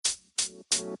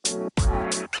All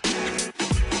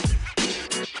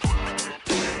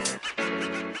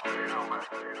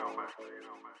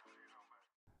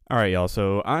right, y'all.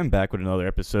 So I'm back with another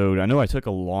episode. I know I took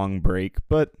a long break,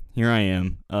 but here I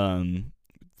am.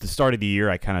 The start of the year,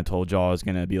 I kind of told y'all I was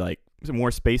gonna be like some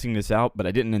more spacing this out, but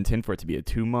I didn't intend for it to be a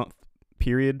 2-month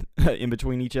period in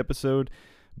between each episode.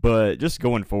 But just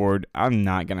going forward, I'm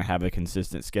not gonna have a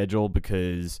consistent schedule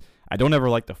because I don't ever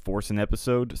like to force an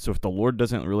episode. So if the Lord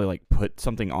doesn't really like put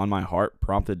something on my heart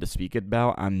prompted to speak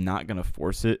about, I'm not gonna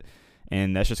force it.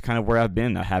 And that's just kind of where I've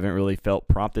been. I haven't really felt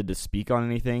prompted to speak on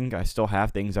anything. I still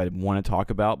have things I want to talk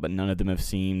about, but none of them have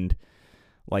seemed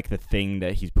like the thing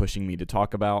that he's pushing me to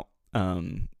talk about.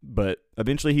 But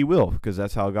eventually he will, because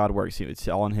that's how God works. It's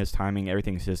all in his timing.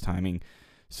 Everything's his timing.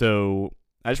 So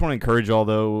I just want to encourage y'all,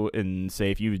 though, and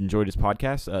say if you enjoyed this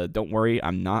podcast, don't worry.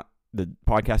 The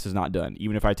podcast is not done.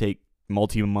 Even if I take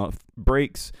multi-month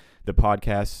breaks, the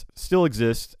podcast still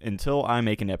exists until I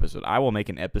make an episode. I will make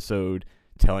an episode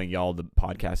telling y'all the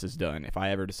podcast is done. If I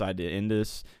ever decide to end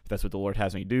this, if that's what the Lord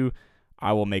has me do,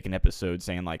 I will make an episode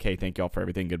saying like, hey, thank y'all for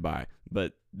everything, goodbye.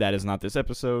 But that is not this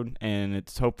episode, and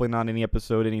it's hopefully not any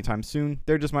episode anytime soon.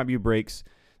 There just might be breaks.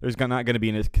 There's not going to be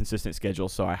a consistent schedule,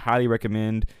 so I highly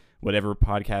recommend whatever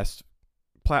podcast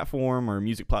platform or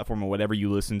music platform or whatever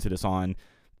you listen to this on,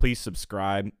 please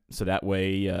subscribe so that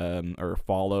way, or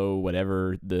follow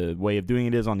whatever the way of doing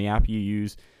it is on the app you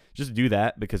use. Just do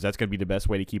that, because that's going to be the best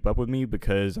way to keep up with me,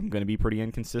 because I'm going to be pretty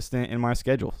inconsistent in my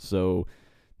schedule. So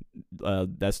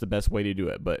that's the best way to do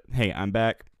it. But hey, I'm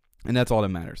back, and that's all that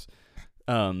matters.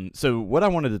 So what I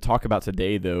wanted to talk about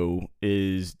today, though,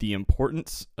 is the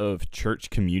importance of church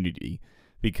community,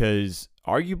 because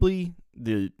arguably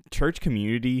the church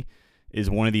community is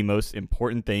one of the most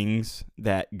important things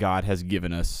that God has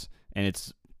given us, and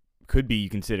it's could be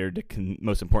considered the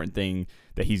most important thing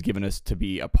that he's given us to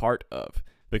be a part of.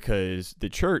 Because the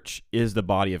church is the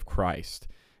body of Christ,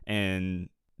 and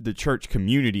the church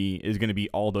community is going to be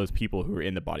all those people who are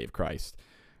in the body of Christ.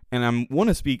 And I want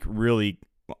to speak really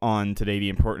on today the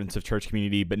importance of church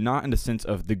community, but not in the sense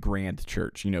of the grand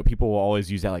church. You know, people will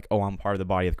always use that like, oh, I'm part of the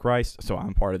body of Christ, so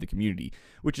I'm part of the community,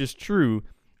 which is true.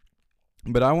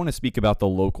 But I want to speak about the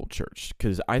local church,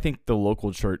 because I think the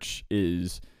local church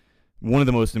is one of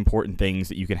the most important things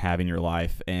that you can have in your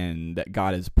life, and that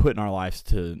God has put in our lives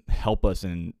to help us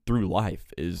and through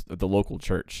life, is the local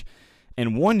church.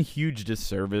 And one huge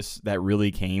disservice that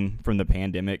really came from the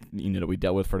pandemic, that we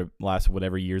dealt with for the last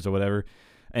whatever years or whatever,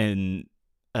 and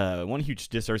one huge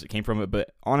disservice that came from it,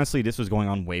 but honestly, this was going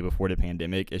on way before the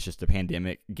pandemic. It's just the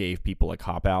pandemic gave people a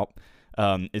cop-out,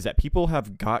 is that people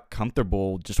have got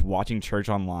comfortable just watching church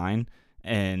online.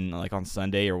 And like on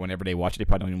Sunday or whenever they watch it, they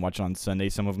probably don't even watch it on Sunday.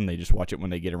 Some of them, they just watch it when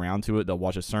they get around to it. They'll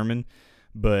watch a sermon.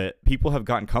 But people have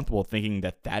gotten comfortable thinking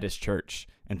that that is church,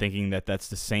 and thinking that that's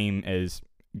the same as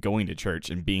going to church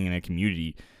and being in a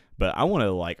community. But I want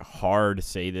to hard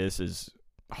say this as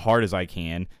hard as I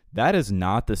can. That is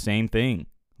not the same thing.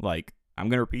 I'm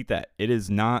going to repeat that. It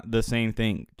is not the same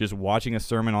thing. Just watching a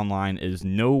sermon online is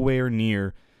nowhere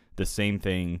near the same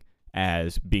thing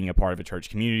as being a part of a church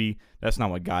community. That's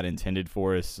not what God intended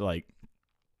for us.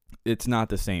 It's not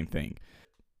the same thing.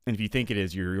 And if you think it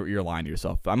is, you're lying to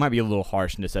yourself. I might be a little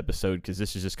harsh in this episode, because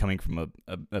this is just coming from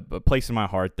a place in my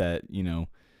heart that,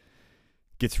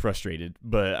 gets frustrated.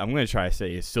 But I'm going to try to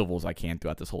say as civil as I can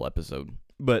throughout this whole episode.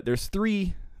 But there's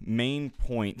 3 main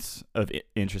points of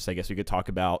interest, I guess we could talk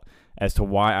about, as to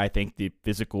why I think the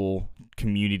physical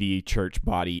community church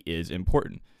body is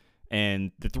important.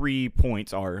 And the 3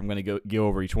 points are, I'm going to go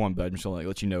over each one, but I'm just going to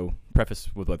let you know,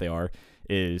 preface with what they are,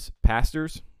 is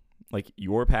pastors, like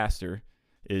your pastor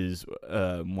is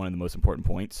one of the most important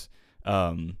points,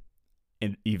 and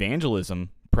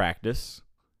evangelism practice,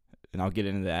 and I'll get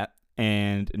into that,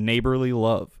 and neighborly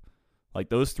love.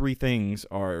 Those 3 things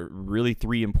are really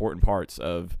 3 important parts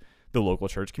of the local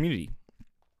church community.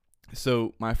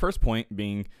 So my first point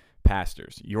being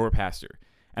pastors, your pastor.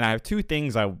 And I have 2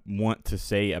 things I want to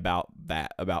say about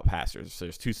pastors. So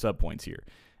there's 2 subpoints here.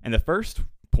 And the first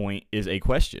point is a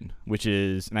question, which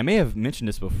is, and I may have mentioned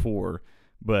this before,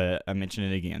 but I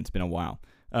mentioned it again. It's been a while.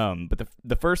 But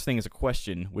the first thing is a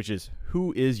question, which is,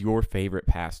 who is your favorite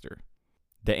pastor?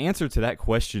 The answer to that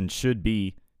question should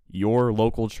be your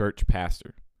local church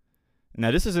pastor. Now,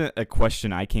 this isn't a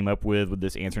question I came up with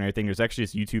this answer and everything. There's actually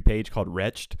this YouTube page called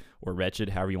Wretched, or Wretched,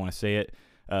 however you want to say it.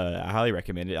 I highly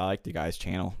recommend it. I like the guy's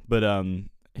channel, but and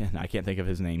I can't think of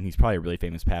his name. He's probably a really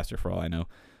famous pastor for all I know.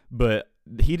 But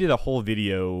he did a whole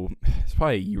video, it's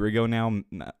probably a year ago now.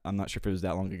 I'm not sure if it was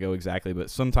that long ago exactly, but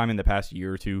sometime in the past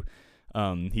year or two,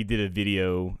 He did a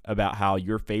video about how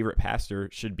your favorite pastor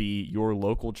should be your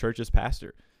local church's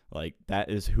pastor. Like, that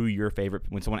is who your favorite,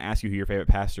 when someone asks you who your favorite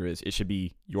pastor is, it should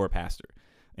be your pastor.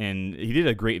 And he did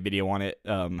a great video on it.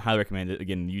 Highly recommend it.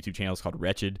 Again, the YouTube channel is called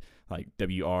Wretched, like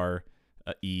WRETCHED.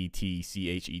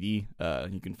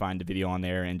 You can find the video on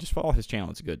there and just follow his channel.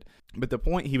 It's good. But the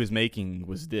point he was making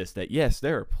was this, that yes,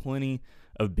 there are plenty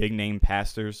of big name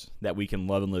pastors that we can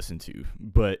love and listen to,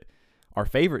 but our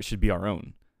favorite should be our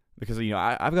own. Because,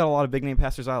 I've got a lot of big name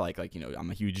pastors I like. Like, I'm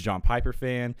a huge John Piper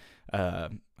fan. I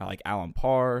like Alan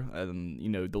Parr.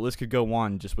 The list could go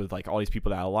on just with like all these people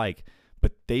that I like.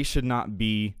 But they should not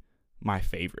be my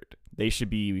favorite. They should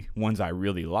be ones I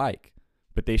really like,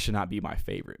 but they should not be my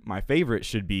favorite. My favorite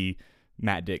should be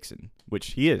Matt Dixon,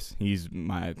 which he is. He's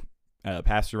my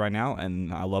pastor right now,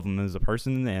 and I love him as a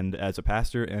person and as a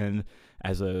pastor and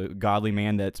as a godly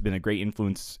man that's been a great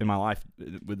influence in my life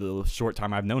with the short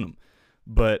time I've known him.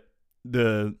 But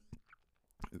the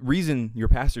reason your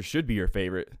pastor should be your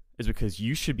favorite is because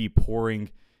you should be pouring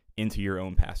into your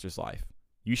own pastor's life.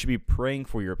 You should be praying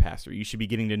for your pastor. You should be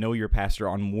getting to know your pastor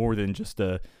on more than just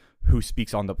who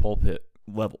speaks on the pulpit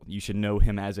level. You should know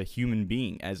him as a human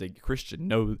being, as a Christian,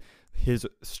 know his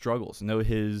struggles, know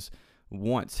his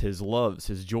wants, his loves,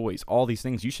 his joys, all these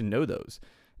things. You should know those.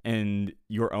 And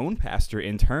your own pastor,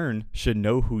 in turn, should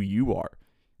know who you are.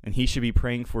 And he should be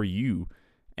praying for you.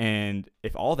 And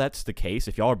if all that's the case,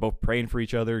 if y'all are both praying for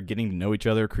each other, getting to know each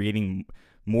other, creating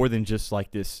more than just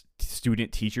like this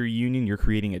student-teacher union, you're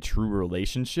creating a true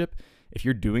relationship. If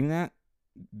you're doing that,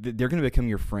 they're going to become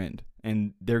your friend,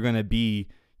 and they're going to be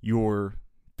your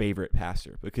favorite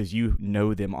pastor because you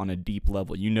know them on a deep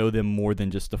level. You know them more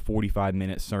than just the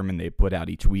 45-minute sermon they put out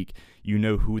each week. You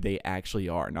know who they actually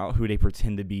are, not who they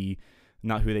pretend to be,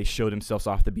 not who they show themselves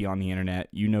off to be on the internet.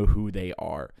 You know who they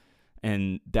are.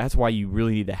 And that's why you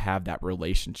really need to have that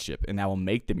relationship, and that will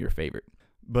make them your favorite.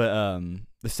 But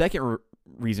the second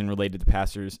reason related to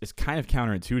pastors is kind of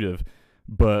counterintuitive,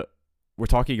 but we're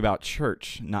talking about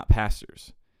church, not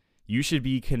pastors. You should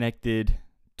be connected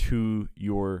to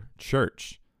your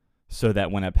church so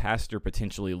that when a pastor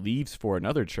potentially leaves for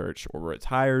another church or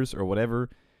retires or whatever,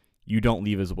 you don't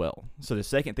leave as well. So the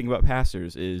second thing about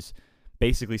pastors is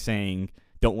basically saying,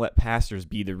 don't let pastors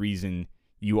be the reason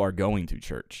you are going to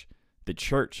church. The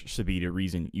church should be the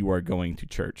reason you are going to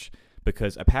church,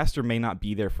 because a pastor may not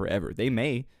be there forever. They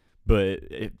may, but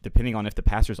depending on if the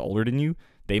pastor's older than you,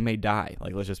 they may die.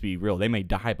 Like, let's just be real. They may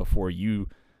die before you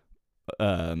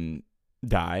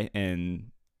die,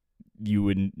 and you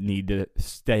would need to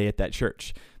stay at that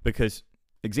church. Because,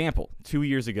 example, 2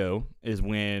 years ago is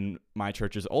when my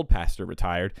church's old pastor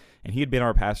retired, and he had been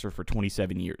our pastor for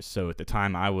 27 years. So at the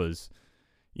time I was,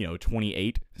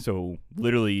 28. So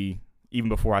literally even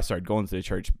before I started going to the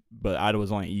church, but I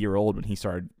was only a year old when he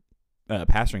started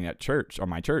pastoring that church, or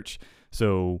my church.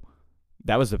 So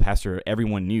that was the pastor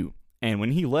everyone knew. And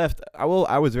when he left, I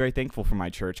was very thankful for my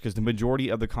church because the majority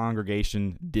of the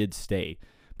congregation did stay.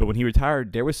 But when he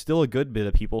retired, there was still a good bit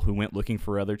of people who went looking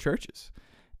for other churches.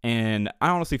 And I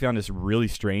honestly found this really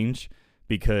strange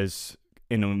because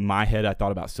in my head, I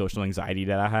thought about social anxiety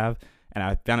that I have. And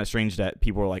I found it strange that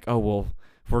people were like, oh, well,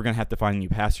 if we're going to have to find a new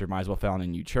pastor, might as well find a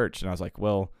new church. And I was like,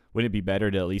 well, wouldn't it be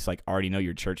better to at least like already know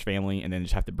your church family and then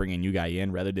just have to bring a new guy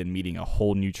in rather than meeting a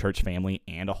whole new church family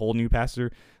and a whole new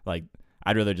pastor? Like,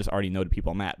 I'd rather just already know the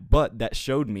people I'm at. But that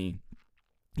showed me,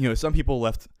 some people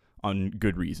left on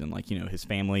good reason. Like, his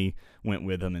family went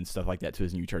with him and stuff like that to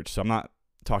his new church. So I'm not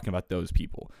talking about those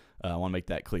people. I want to make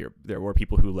that clear. There were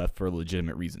people who left for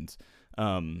legitimate reasons.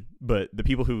 But the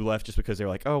people who left just because they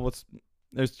were like, oh,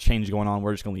 there's change going on,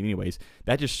 we're just going to leave anyways.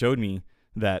 That just showed me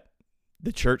that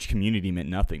the church community meant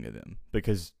nothing to them,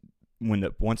 because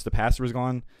once the pastor was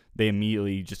gone, they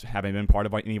immediately just haven't been part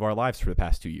of any of our lives for the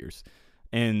past 2 years.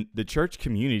 And the church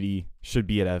community should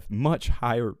be at a much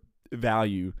higher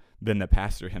value than the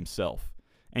pastor himself.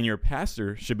 And your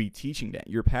pastor should be teaching that.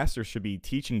 Your pastor should be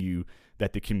teaching you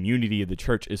that the community of the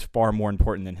church is far more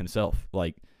important than himself.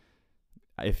 Like,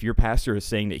 if your pastor is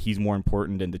saying that he's more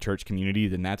important than the church community,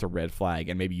 then that's a red flag,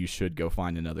 and maybe you should go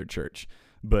find another church.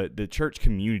 But the church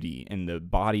community and the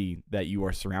body that you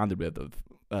are surrounded with of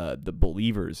the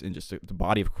believers and just the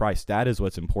body of Christ, that is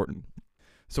what's important.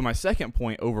 So my second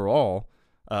point overall,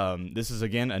 this is,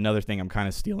 again, another thing I'm kind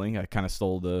of stealing. I kind of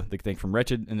stole the thing from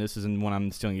Wretched, and this is one I'm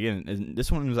stealing again. And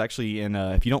this one was actually in,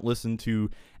 if you don't listen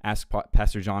to Ask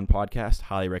Pastor John podcast,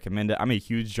 highly recommend it. I'm a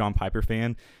huge John Piper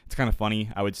fan. It's kind of funny.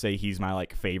 I would say he's my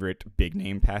favorite big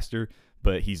name pastor,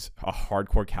 but he's a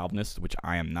hardcore Calvinist, which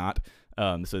I am not.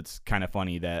 So it's kind of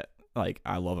funny that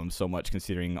I love him so much,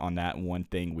 considering on that one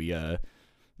thing we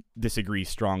disagree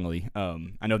strongly.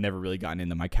 I know I've never really gotten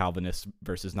into my Calvinist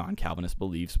versus non-Calvinist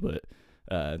beliefs, but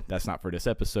that's not for this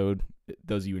episode.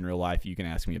 Those of you in real life, you can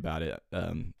ask me about it.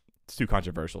 It's too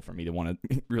controversial for me to want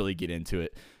to really get into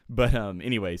it. But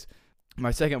anyways,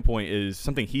 my second point is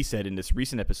something he said in this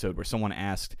recent episode where someone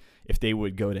asked if they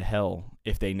would go to hell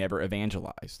if they never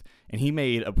evangelized. And he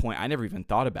made a point I never even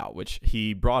thought about, which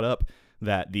he brought up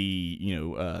that the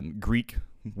Greek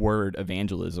word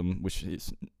evangelism, which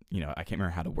is, I can't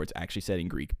remember how the word's actually said in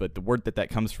Greek, but the word that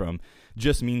comes from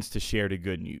just means to share the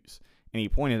good news. And he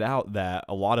pointed out that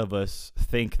a lot of us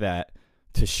think that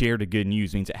to share the good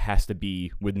news means it has to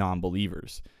be with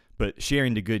non-believers. But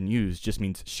sharing the good news just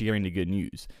means sharing the good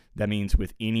news. That means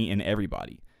with any and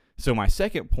everybody. So my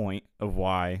second point of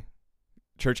why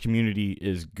church community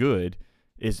is good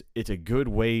is it's a good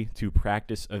way to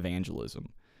practice evangelism.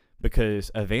 Because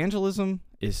evangelism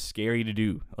is scary to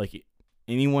do. Like,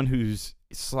 anyone who's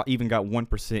even got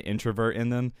 1% introvert in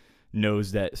them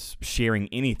knows that sharing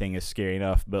anything is scary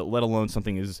enough, but let alone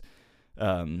something as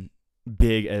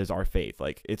big as our faith.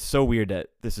 Like, it's so weird that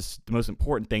this is the most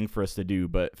important thing for us to do,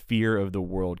 but fear of the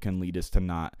world can lead us to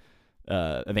not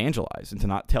evangelize and to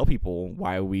not tell people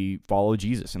why we follow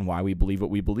Jesus and why we believe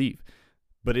what we believe.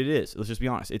 But it is. Let's just be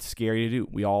honest. It's scary to do.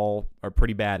 We all are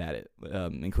pretty bad at it,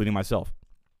 including myself.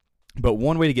 But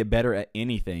one way to get better at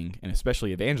anything, and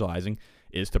especially evangelizing,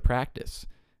 is to practice.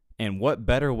 And what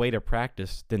better way to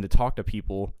practice than to talk to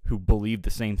people who believe the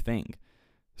same thing?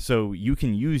 So you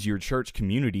can use your church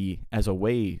community as a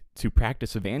way to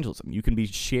practice evangelism. You can be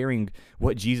sharing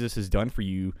what Jesus has done for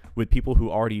you with people who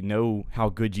already know how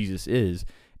good Jesus is.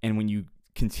 And when you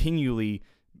continually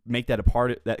make that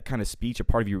that kind of speech a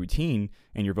part of your routine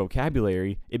and your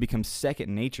vocabulary, it becomes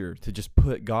second nature to just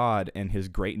put God and his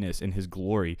greatness and his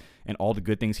glory and all the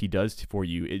good things he does for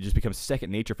you. It just becomes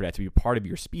second nature for that to be a part of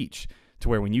your speech, to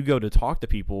where when you go to talk to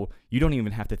people, you don't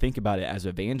even have to think about it as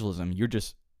evangelism. You're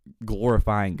just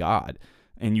glorifying God.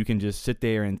 And you can just sit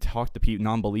there and talk to people,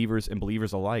 non-believers and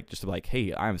believers alike, just like,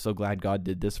 hey, I'm so glad God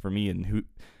did this for me, and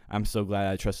I'm so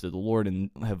glad I trusted the Lord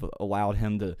and have allowed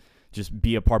him to just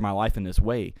be a part of my life in this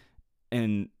way.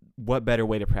 And what better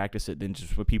way to practice it than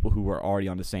just with people who are already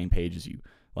on the same page as you?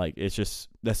 Like,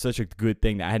 that's such a good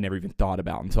thing that I had never even thought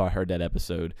about until I heard that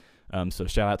episode. So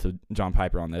shout out to John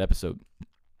Piper on that episode.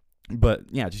 But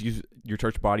yeah, just use your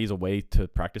church body as a way to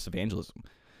practice evangelism.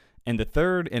 And the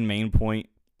third and main point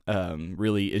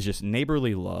really is just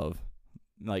neighborly love.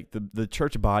 Like, the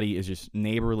church body is just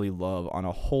neighborly love on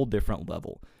a whole different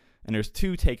level. And there's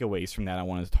two takeaways from that I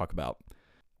wanted to talk about.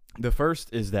 The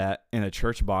first is that in a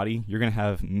church body, you're going to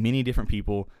have many different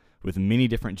people with many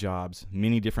different jobs,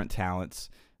 many different talents,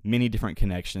 many different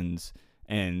connections.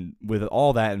 And with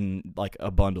all that in like a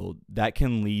bundle, that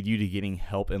can lead you to getting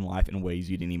help in life in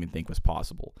ways you didn't even think was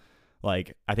possible.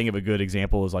 Like, I think of a good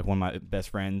example is like one of my best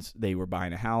friends. They were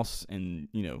buying a house, and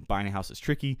buying a house is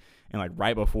tricky. And like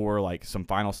right before like some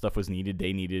final stuff was needed,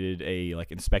 they needed a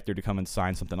like inspector to come and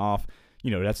sign something off.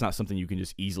 That's not something you can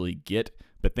just easily get.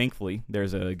 But thankfully,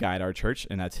 there's a guy at our church,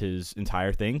 and that's his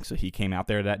entire thing. So he came out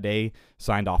there that day,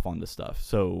 signed off on this stuff.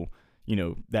 So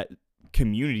that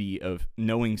community of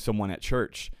knowing someone at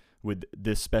church with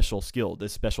this special skill,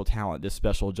 this special talent, this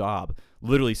special job,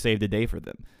 literally saved the day for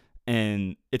them.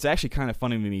 And it's actually kind of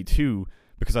funny to me too,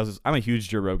 because I'm a huge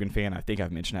Joe Rogan fan. I think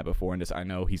I've mentioned that before, and I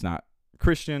know he's not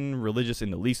Christian, religious in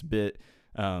the least bit.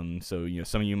 So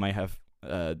some of you might have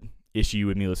issue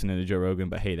with me listening to Joe Rogan,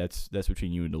 but hey, that's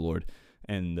between you and the Lord,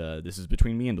 and this is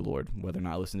between me and the Lord, whether or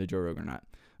not I listen to Joe Rogan or not.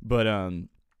 But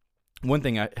one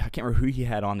thing I can't remember who he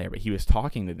had on there, but he was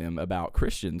talking to them about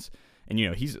Christians, and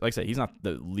he's like I said, he's not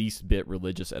the least bit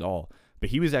religious at all, but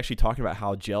he was actually talking about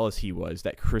how jealous he was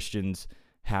that Christians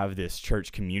have this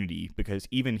church community, because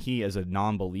even he, as a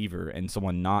non-believer and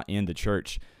someone not in the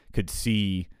church, could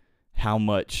see how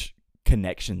much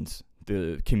connections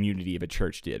the community of a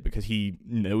church did, because he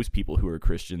knows people who are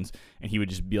Christians, and he would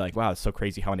just be like, wow, it's so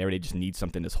crazy how whenever they just need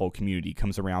something, this whole community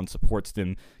comes around, supports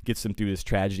them, gets them through this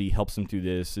tragedy, helps them through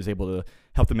this, is able to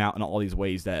help them out in all these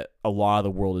ways that a lot of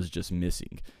the world is just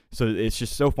missing. So it's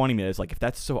just so funny, man. It's like, if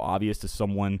that's so obvious to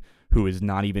someone who is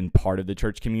not even part of the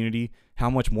church community, how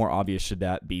much more obvious should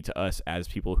that be to us as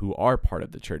people who are part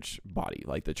of the church body,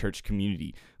 like the church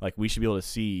community? Like, we should be able to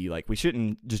see, like, we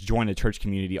shouldn't just join a church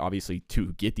community, obviously,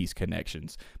 to get these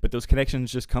connections, but those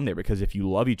connections just come there because if you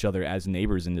love each other as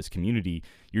neighbors in this community,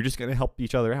 you're just going to help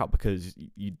each other out, because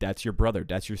that's your brother,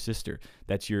 that's your sister,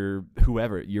 that's your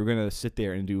whoever. You're going to sit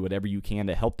there and do whatever you can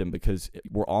to help them, because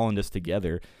we're all in this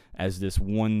together as this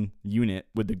one unit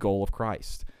with the goal of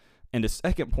Christ. And the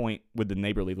second point with the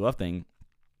neighborly love thing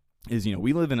is,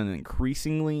 we live in an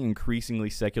increasingly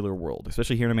secular world,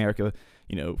 especially here in America.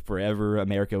 Forever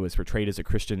America was portrayed as a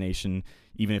Christian nation,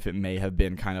 even if it may have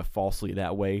been kind of falsely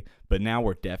that way. But now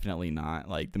we're definitely not.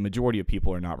 Like, the majority of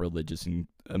people are not religious in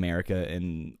America,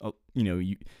 and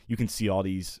you can see all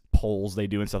these polls they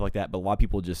do and stuff like that. But a lot of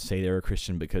people just say they're a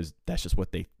Christian because that's just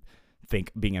what they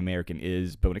think being American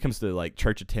is. But when it comes to like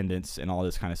church attendance and all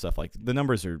this kind of stuff, like the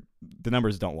numbers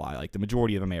don't lie. Like, the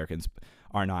majority of Americans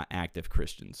are not active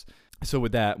Christians. So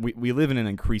with that, we live in an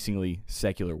increasingly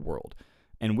secular world.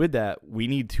 And with that, we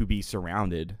need to be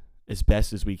surrounded as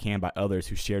best as we can by others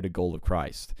who share the goal of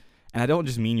Christ. And I don't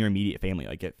just mean your immediate family.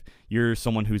 Like, if you're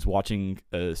someone who's watching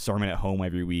a sermon at home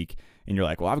every week and you're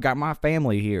like, well, I've got my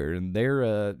family here and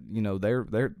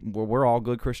we're all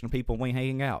good Christian people and we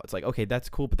hang out. It's like, okay, that's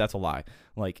cool, but that's a lie.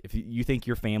 Like, if you think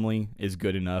your family is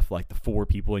good enough, like the 4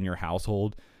 people in your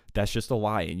household, that's just a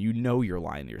lie. And you're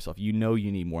lying to yourself. You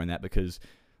need more than that, because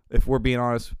if we're being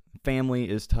honest, family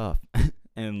is tough.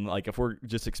 And like, if we're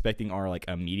just expecting our like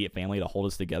immediate family to hold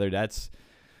us together, that's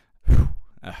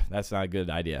not a good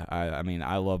idea. I mean,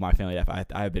 I love my family. I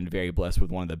have been very blessed with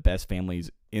one of the best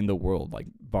families in the world, like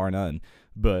bar none.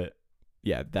 But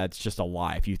yeah, that's just a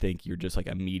lie. If you think your just like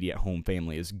immediate home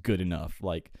family is good enough,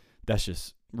 like, that's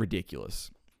just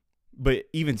ridiculous. But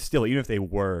even still, even if they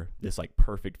were this like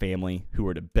perfect family who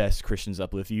are the best Christians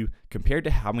uplift you, compared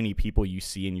to how many people you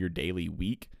see in your daily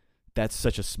week, that's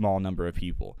such a small number of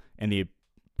people. And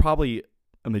probably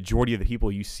a majority of the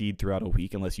people you see throughout a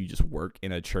week, unless you just work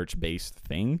in a church-based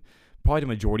thing, probably the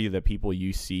majority of the people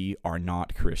you see are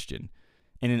not Christian.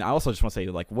 And then I also just want to say,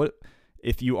 like, what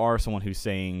if you are someone who's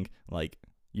saying like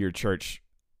your church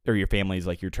or your family is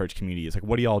like your church community? Is like,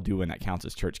 what do y'all do when that counts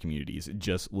as church community? Is it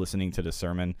just listening to the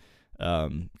sermon?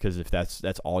 Because if that's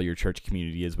all your church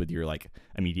community is with your like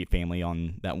immediate family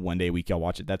on that one day a week y'all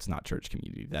watch it, that's not church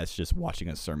community. That's just watching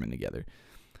a sermon together.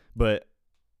 But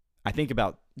I think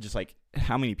about just like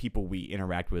how many people we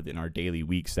interact with in our daily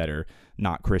weeks that are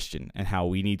not Christian, and how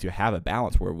we need to have a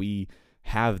balance where we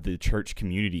have the church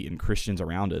community and Christians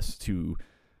around us to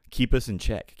keep us in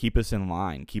check, keep us in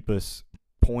line, keep us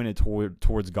pointed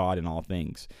towards God in all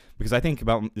things. Because I think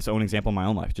about this own example in my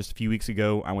own life. Just a few weeks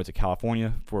ago, I went to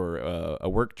California for a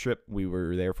work trip. We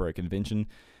were there for a convention,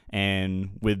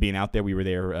 and with being out there, we were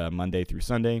there Monday through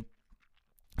Sunday.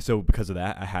 So because of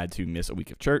that, I had to miss a week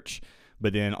of church.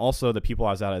 But then also the people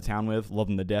I was out of town with, love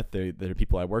them to death. They're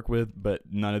people I work with, but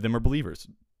none of them are believers.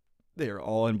 They are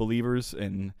all unbelievers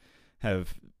and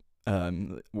have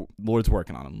Lord's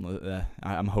working on them.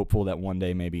 I'm hopeful that one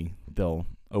day maybe they'll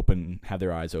have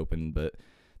their eyes open, but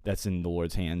that's in the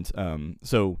Lord's hands.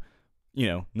 So,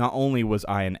 not only was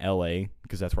I in LA,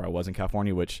 because that's where I was in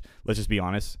California, which, let's just be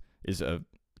honest, is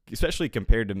especially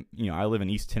compared to, I live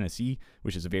in East Tennessee,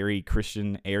 which is a very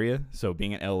Christian area. So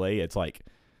being in LA, it's like,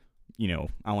 I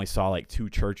only saw like 2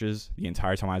 churches the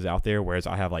entire time I was out there, whereas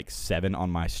I have like 7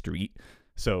 on my street.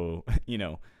 So,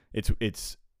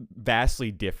 it's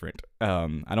vastly different.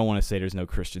 I don't want to say there's no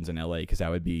Christians in LA, because that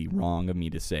would be wrong of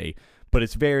me to say, but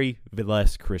it's very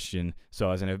less Christian. So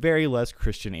I was in a very less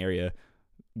Christian area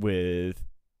with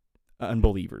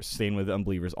unbelievers, staying with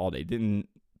unbelievers all day. Didn't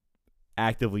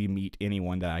actively meet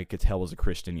anyone that I could tell was a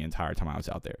Christian the entire time I was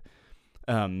out there.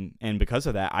 And because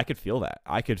of that, I could feel that.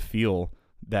 I could feel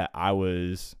that I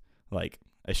was like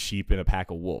a sheep in a pack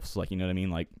of wolves. Like, you know what I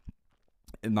mean? Like,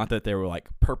 not that they were like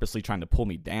purposely trying to pull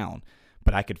me down,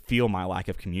 but I could feel my lack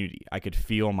of community. I could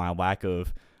feel my lack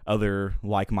of other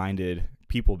like-minded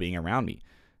people being around me.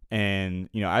 And,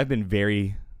 I've been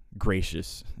very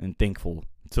gracious and thankful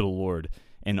to the Lord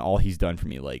and all he's done for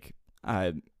me. Like,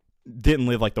 I didn't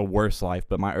live like the worst life,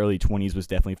 but my early 20s was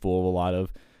definitely full of a lot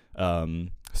of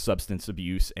substance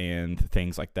abuse and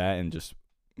things like that, and just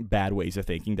bad ways of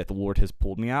thinking that the Lord has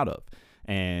pulled me out of.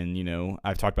 And,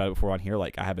 I've talked about it before on here.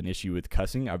 Like, I have an issue with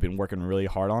cussing. I've been working really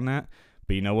hard on that.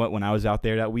 But you know what? When I was out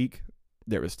there that week,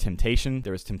 there was temptation.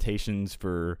 There was temptations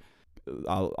for,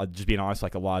 I'll just being honest,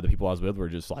 like a lot of the people I was with were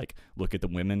just like, look at the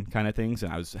women kind of things.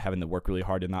 And I was having to work really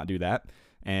hard to not do that.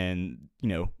 And,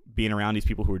 being around these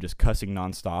people who were just cussing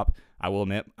nonstop, I will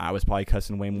admit, I was probably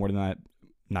cussing way more than I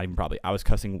was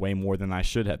cussing way more than I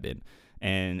should have been.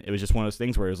 And it was just one of those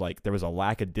things where it was like there was a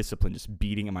lack of discipline just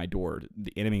beating at my door.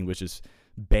 The enemy was just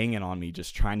banging on me,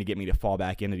 just trying to get me to fall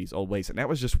back into these old ways. And that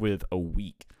was just with a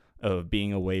week of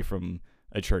being away from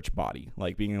a church body,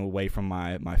 like being away from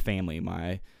my family,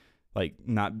 like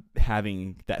not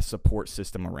having that support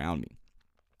system around me.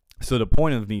 So the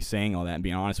point of me saying all that and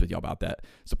being honest with y'all about that,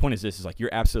 so the point is this, is like,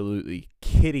 you're absolutely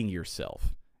kidding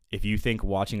yourself if you think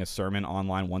watching a sermon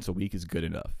online once a week is good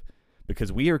enough,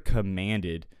 because we are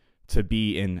commanded to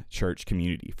be in church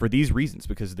community for these reasons,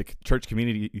 because the church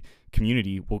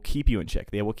community will keep you in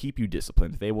check. They will keep you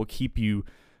disciplined. They will keep you,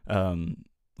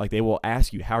 they will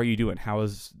ask you, how are you doing? How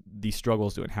is these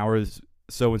struggles doing? How is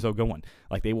so-and-so going?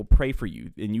 Like, they will pray for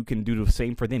you, and you can do the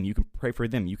same for them. You can pray for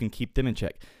them. You can keep them in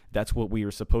check. That's what we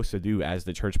are supposed to do as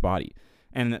the church body.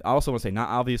 And I also want to say, not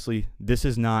obviously, this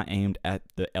is not aimed at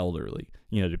the elderly.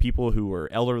 The people who are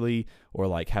elderly or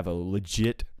like have a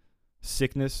legit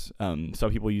sickness. Some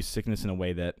people use sickness in a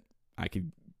way that I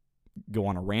could go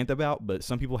on a rant about, but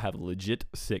some people have legit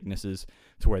sicknesses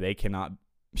to where they cannot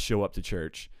show up to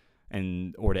church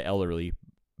or to elderly.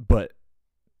 But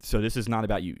so this is not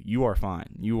about you. You are fine.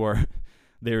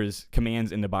 There's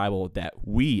commands in the Bible that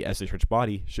we as the church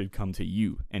body should come to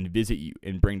you and visit you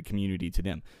and bring community to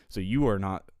them. So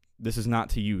this is not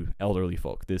to you elderly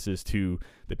folk. This is to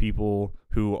the people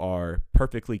who are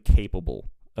perfectly capable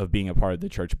of being a part of the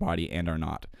church body and are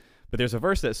not. But there's a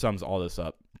verse that sums all this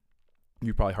up.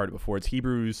 You've probably heard it before. It's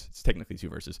technically 2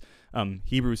 verses.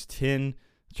 Hebrews 10,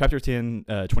 chapter 10,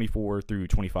 24 through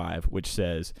 25, which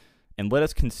says, "And let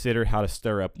us consider how to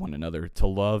stir up one another to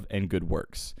love and good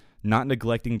works, not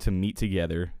neglecting to meet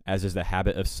together, as is the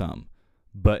habit of some,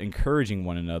 but encouraging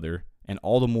one another, and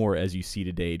all the more as you see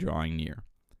today drawing near."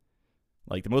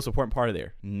 Like, the most important part of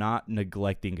there, not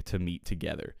neglecting to meet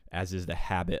together, as is the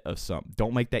habit of some.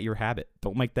 Don't make that your habit.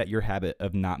 Don't make that your habit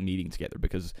of not meeting together,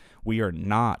 because we are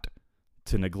not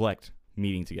to neglect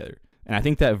meeting together. And I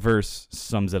think that verse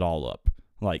sums it all up.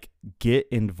 Like, get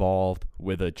involved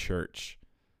with a church.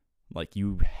 Like,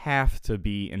 you have to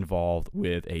be involved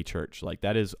with a church. Like,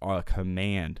 that is a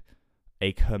command,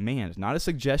 not a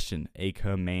suggestion, a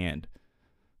command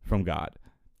from God.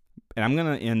 And I'm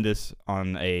going to end this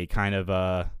on a kind of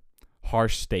a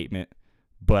harsh statement,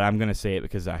 but I'm going to say it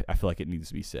because I feel like it needs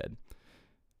to be said.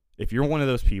 If you're one of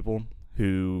those people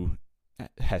who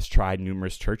has tried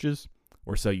numerous churches,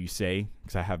 or so you say,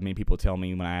 because I have many people tell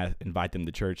me when I invite them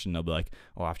to church, and they'll be like,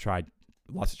 "Oh, I've tried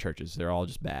lots of churches. They're all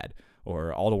just bad."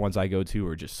 Or all the ones I go to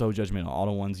are just so judgmental. All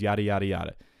the ones, yada, yada,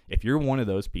 yada. If you're one of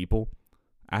those people,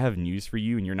 I have news for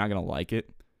you, and you're not going to like it.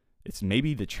 It's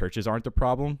maybe the churches aren't the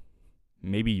problem.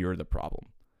 Maybe you're the problem.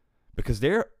 Because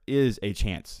there is a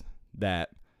chance that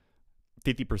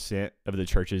 50% of the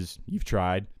churches you've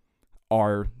tried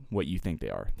are what you think they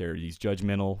are. They're these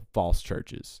judgmental, false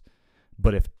churches.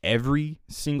 But if every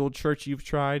single church you've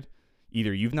tried,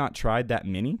 either you've not tried that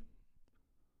many,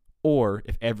 or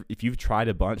if you've tried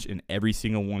a bunch and every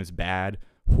single one is bad,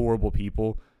 horrible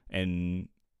people, and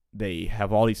they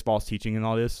have all these false teaching and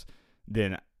all this,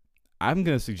 then I'm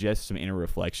going to suggest some inner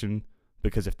reflection,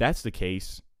 because if that's the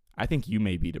case, I think you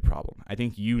may be the problem. I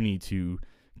think you need to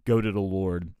go to the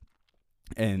Lord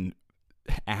and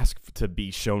ask to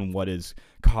be shown what is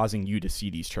causing you to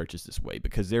see these churches this way,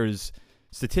 because there is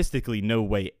statistically no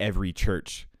way every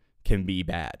church can be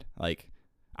bad. Like,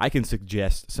 I can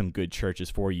suggest some good churches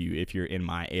for you if you're in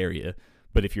my area,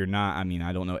 but if you're not,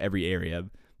 I don't know every area.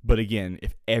 But again,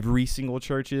 if every single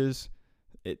church is,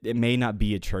 it may not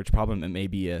be a church problem. It may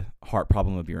be a heart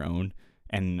problem of your own.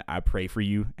 And I pray for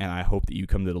you, and I hope that you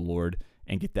come to the Lord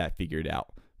and get that figured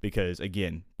out. Because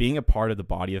again, being a part of the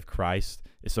body of Christ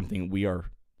is something we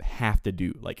have to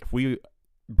do. Like, if we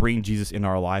bring Jesus in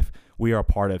our life, we are a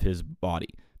part of his body.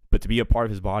 But to be a part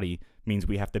of his body means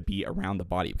we have to be around the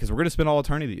body, because we're going to spend all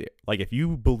eternity there. Like, if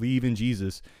you believe in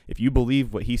Jesus, if you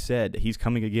believe what he said, that he's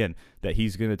coming again, that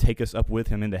he's going to take us up with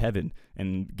him into heaven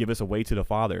and give us a way to the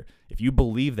Father, if you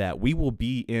believe that, we will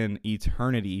be in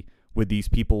eternity with these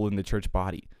people in the church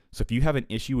body. So if you have an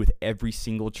issue with every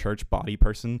single church body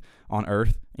person on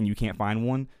earth and you can't find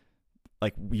one,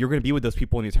 like, you're going to be with those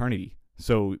people in eternity.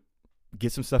 So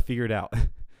get some stuff figured out,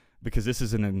 because this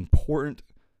is an important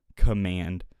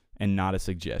command and not a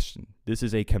suggestion. This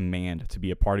is a command to be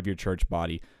a part of your church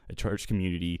body, a church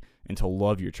community, and to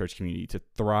love your church community, to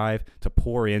thrive, to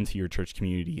pour into your church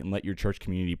community, and let your church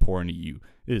community pour into you.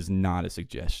 It is not a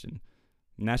suggestion.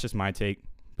 And that's just my take,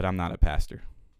 but I'm not a pastor.